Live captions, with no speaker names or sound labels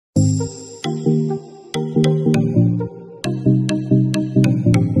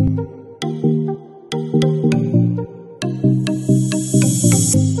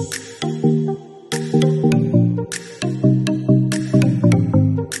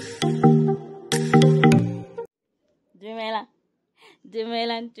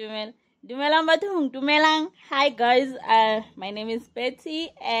Dumelang bathong, dumelang. Hi guys, my name is Betty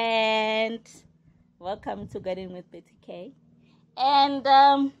and welcome to Garden with Betty K. And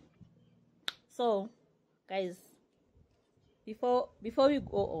so guys, before we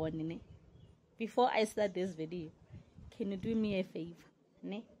go on, before I start this video, can you do me a favor?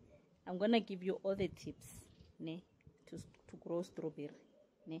 I'm gonna give you all the tips to grow strawberry.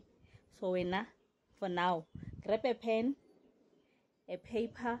 So for now, grab a pen, a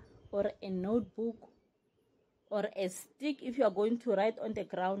paper, or a notebook, or a stick if you are going to write on the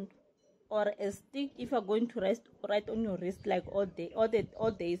ground, or a stick if you are going to write on your wrist, like all days.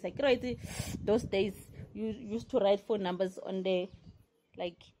 Like right, those days you used to write phone numbers on the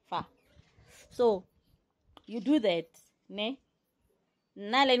far. So you do that, Now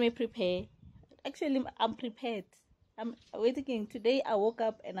let me prepare. Actually, I'm prepared. I'm waiting. Today I woke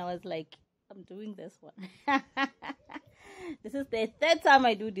up and I was like, I'm doing this one. This is the third time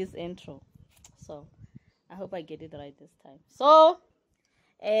I do this intro, so I hope I get it right this time. So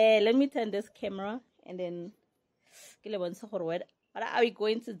let me turn this camera and then what are we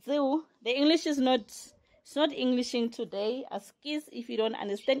going to do? The English is not Englishing today. Excuse if you don't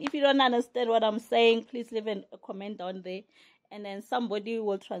understand. If you don't understand what I'm saying, please leave a comment down there, and then somebody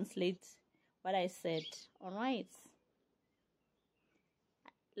will translate what I said. All right,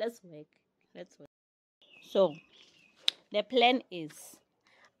 let's work. So the plan is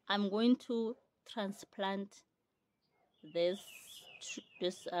I'm going to transplant this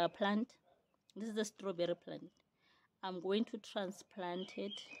plant. This is the strawberry plant. I'm going to transplant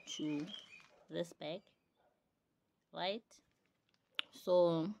it to this bag, right?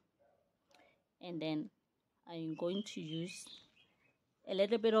 So, and then I'm going to use a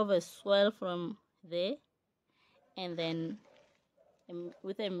little bit of a soil from there, and then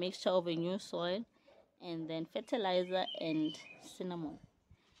with a mixture of a new soil, and then fertilizer and cinnamon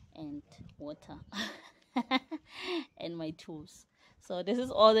and water and my tools. So this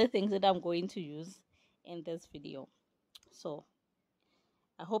is all the things that I'm going to use in this video. So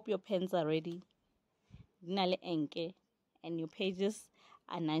I hope your pens are ready and your pages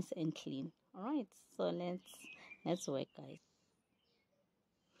are nice and clean. All right, so let's work, guys.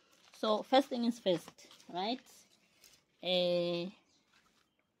 So first thing is first, right?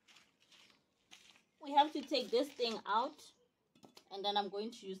 We have to take this thing out, and then I'm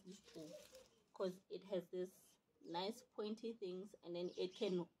going to use this tool because it has this nice pointy things, and then it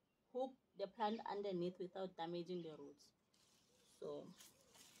can hook the plant underneath without damaging the roots. So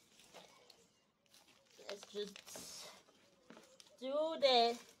let's just do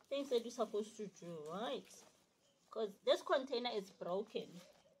the things that you're supposed to do, right? Because this container is broken.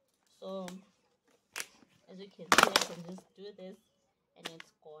 So as you can see, I can just do this and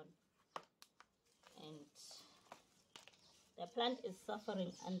it's gone. And the plant is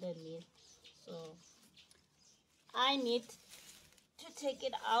suffering underneath, so I need to take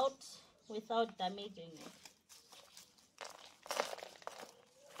it out without damaging it.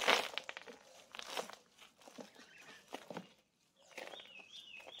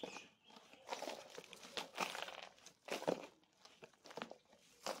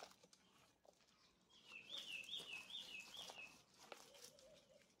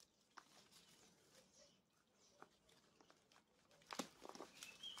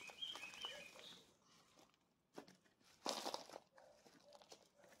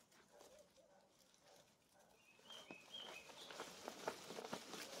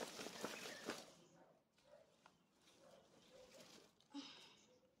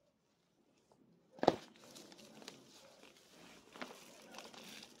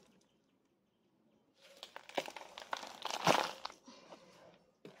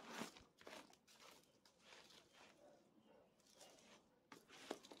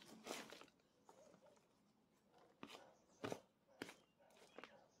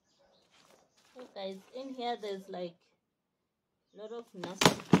 Guys, in here there's like a lot of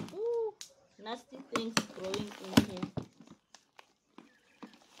nasty things growing in here,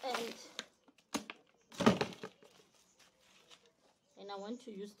 and I want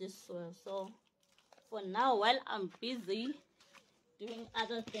to use this soil. So for now, while I'm busy doing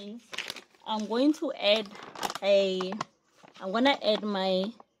other things, I'm going to add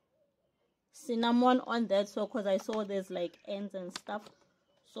my cinnamon on that. So because I saw there's like ants and stuff,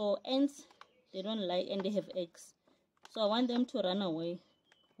 so ants, they don't like, and they have eggs, so I want them to run away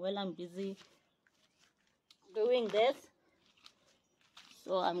while I'm busy doing this.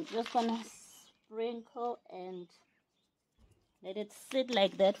 So I'm just gonna sprinkle and let it sit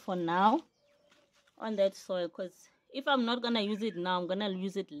like that for now on that soil, because if I'm not gonna use it now, I'm gonna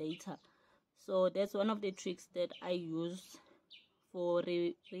use it later. So that's one of the tricks that I use for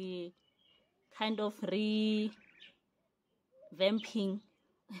kind of revamping,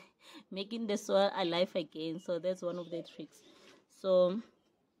 making the soil alive again. So that's one of the tricks. So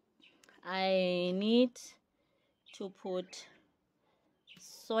I need to put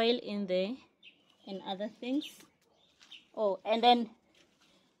soil in there and other things. Oh, and then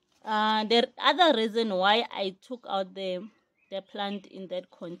the other reason why I took out the plant in that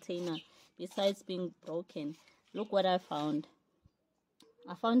container, besides being broken, look what I found.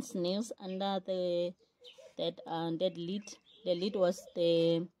 I found snails under that lid. The lid was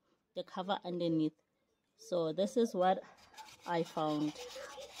the cover underneath. So this is what I found.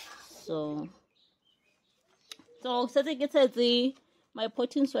 So my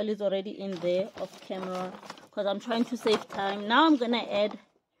potting soil is already in there off camera because I'm trying to save time. Now I'm gonna add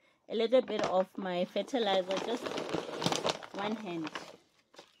a little bit of my fertilizer, just one hand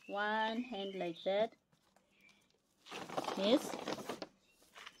like that. Yes.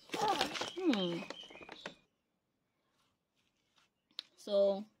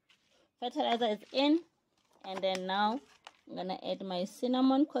 So fertilizer is in, and then now I'm gonna add my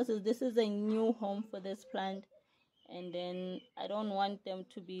cinnamon because this is a new home for this plant, and then I don't want them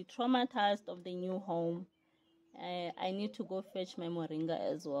to be traumatized of the new home. I need to go fetch my moringa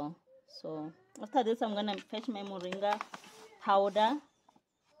as well. So after this I'm gonna fetch my moringa powder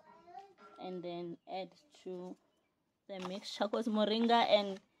and then add to the mixture, because moringa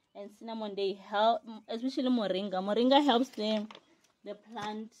and cinnamon, they help, especially moringa helps the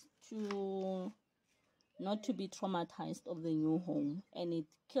plant to not to be traumatized of the new home, and it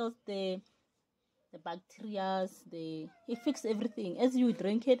kills the bacteria, it fixes everything. As you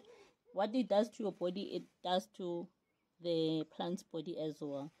drink it, what it does to your body, it does to the plant's body as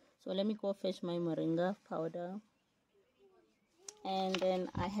well. So let me go fetch my moringa powder, and then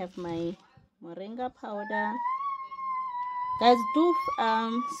I have my moringa powder. Guys, do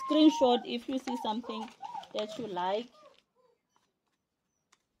screenshot if you see something that you like.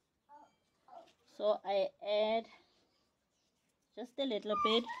 So I add just a little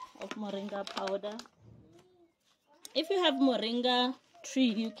bit of moringa powder. If you have moringa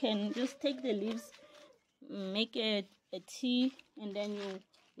tree, you can just take the leaves, make a tea, and then you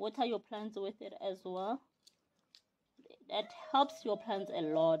water your plants with it as well. That helps your plants a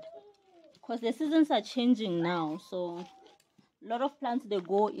lot because the seasons are changing now. So a lot of plants, they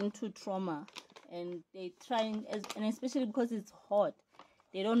go into trauma, and they trying, and especially because it's hot,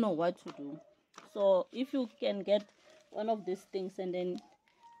 they don't know what to do. So if you can get one of these things, and then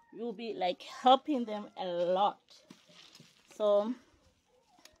you'll be like helping them a lot. So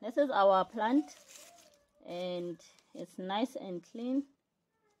this is our plant, and it's nice and clean.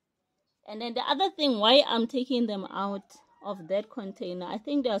 And then the other thing why I'm taking them out of that container, I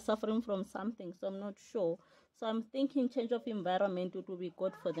think they are suffering from something, so I'm not sure. So I'm thinking change of environment, it will be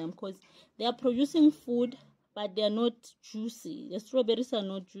good for them, because they are producing food, but they are not juicy. The strawberries are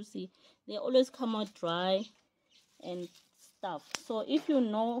not juicy. They always come out dry and stuff. So if you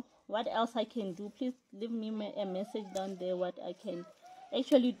know what else I can do, please leave me a message down there what I can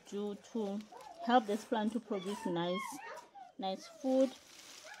actually do to help this plant to produce nice food.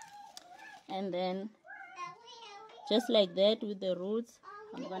 And then just like that with the roots,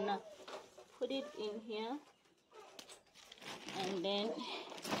 I'm gonna put it in here, and then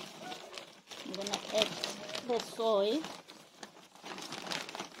I'm gonna add the soil.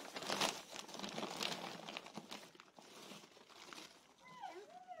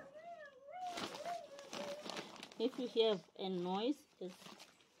 If you hear a noise, it's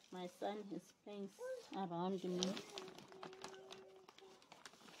my son is playing around me.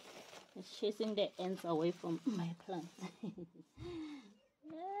 He's chasing the ants away from my plant.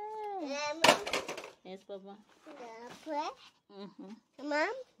 Yes, Papa.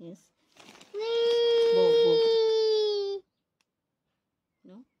 Mom? Yes. Wee. Go.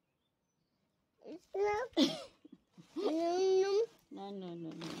 No? No.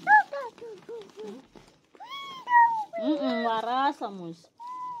 Warasa mus.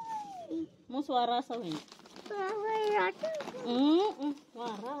 Mus warasa wen.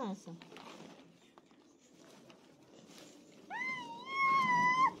 Warasa.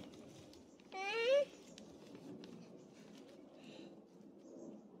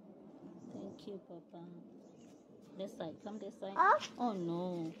 Thank you, Papa. This side, come this side. Oh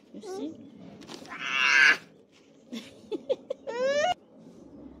no, you see?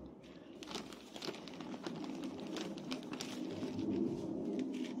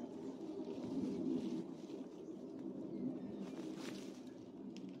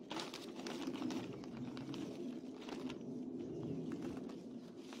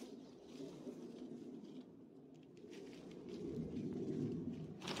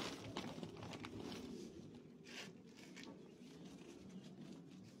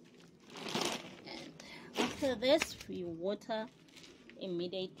 after this, we water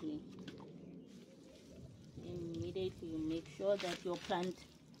immediately. Immediately, make sure that your plant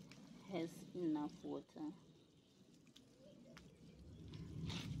has enough water.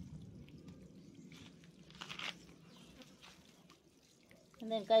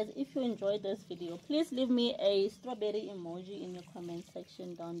 And then guys, if you enjoyed this video, please leave me a strawberry emoji in the comment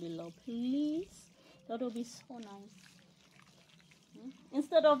section down below, please. That would be so nice.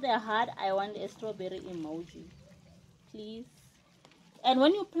 Instead of the heart, I want a strawberry emoji, please. And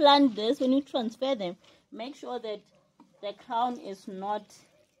when you plant this, when you transfer them, make sure that the crown is not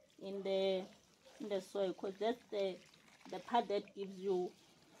in the soil, because that's the part that gives you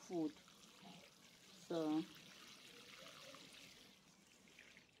food. So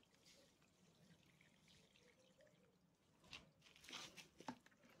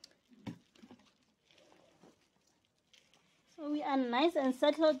we are nice and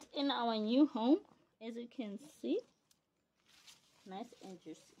settled in our new home, as you can see. Nice and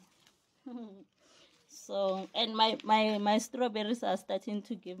juicy. So, and my strawberries are starting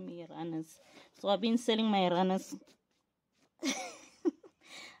to give me runners. So I've been selling my runners.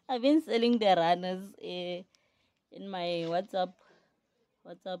 I've been selling the runners in my WhatsApp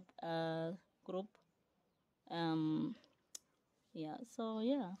group. Yeah,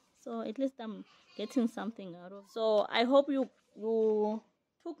 so at least I'm getting something out of. So I hope you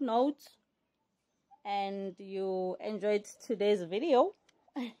took notes and you enjoyed today's video.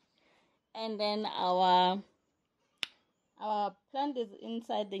 And then our plant is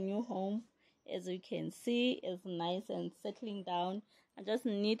inside the new home, as you can see. It's nice and settling down. I just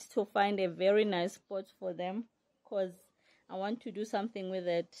need to find a very nice spot for them, because I want to do something with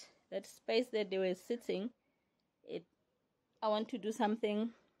that space that they were sitting. I want to do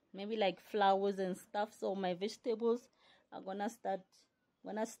something, maybe like flowers and stuff. So my vegetables are gonna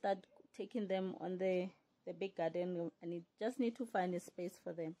start taking them on the big garden, and I just need to find a space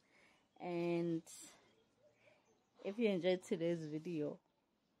for them. And if you enjoyed today's video,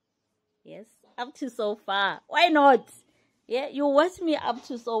 yes, up to so far, why not? Yeah, you watch me up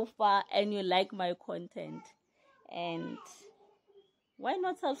to so far and you like my content, and why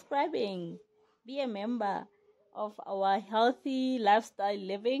not subscribing? Be a member of our healthy lifestyle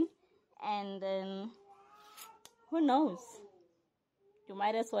living, and then who knows, you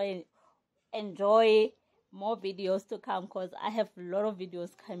might as well enjoy more videos to come, because I have a lot of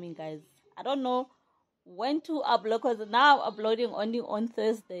videos coming, guys. I don't know when to upload, because now I'm uploading only on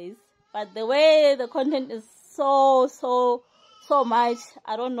Thursdays, but the way the content is so much,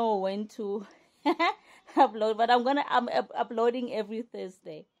 I don't know when to upload. But I'm uploading every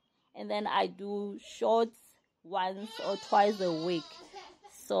Thursday, and then I do shorts once or twice a week.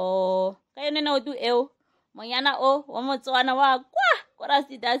 So kayo na do eo manyana o wa motswana wa kwa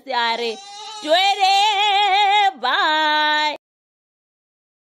korasi da se are 20. Bye.